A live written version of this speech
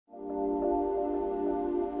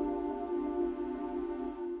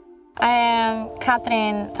I am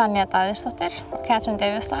Katrín Tanja Davíðsdóttir, or Katrín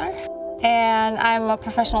Davidsdottir, and I'm a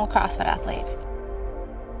professional CrossFit athlete.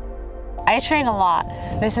 I train a lot.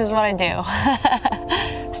 This is what I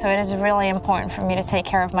do. So it is really important for me to take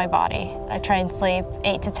care of my body. I try and sleep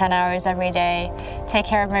 8 to 10 hours every day, take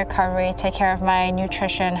care of my recovery, take care of my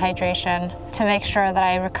nutrition, hydration, to make sure that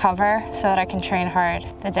I recover so that I can train hard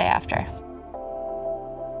the day after.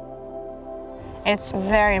 It's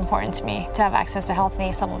very important to me to have access to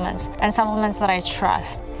healthy supplements and supplements that I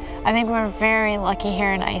trust. I think we're very lucky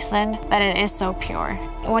here in Iceland that it is so pure.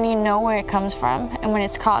 When you know where it comes from and when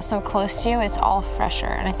it's caught so close to you, it's all fresher,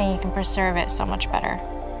 and I think you can preserve it so much better.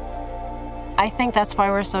 I think that's why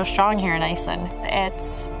we're so strong here in Iceland.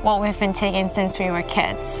 It's what we've been taking since we were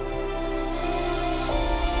kids.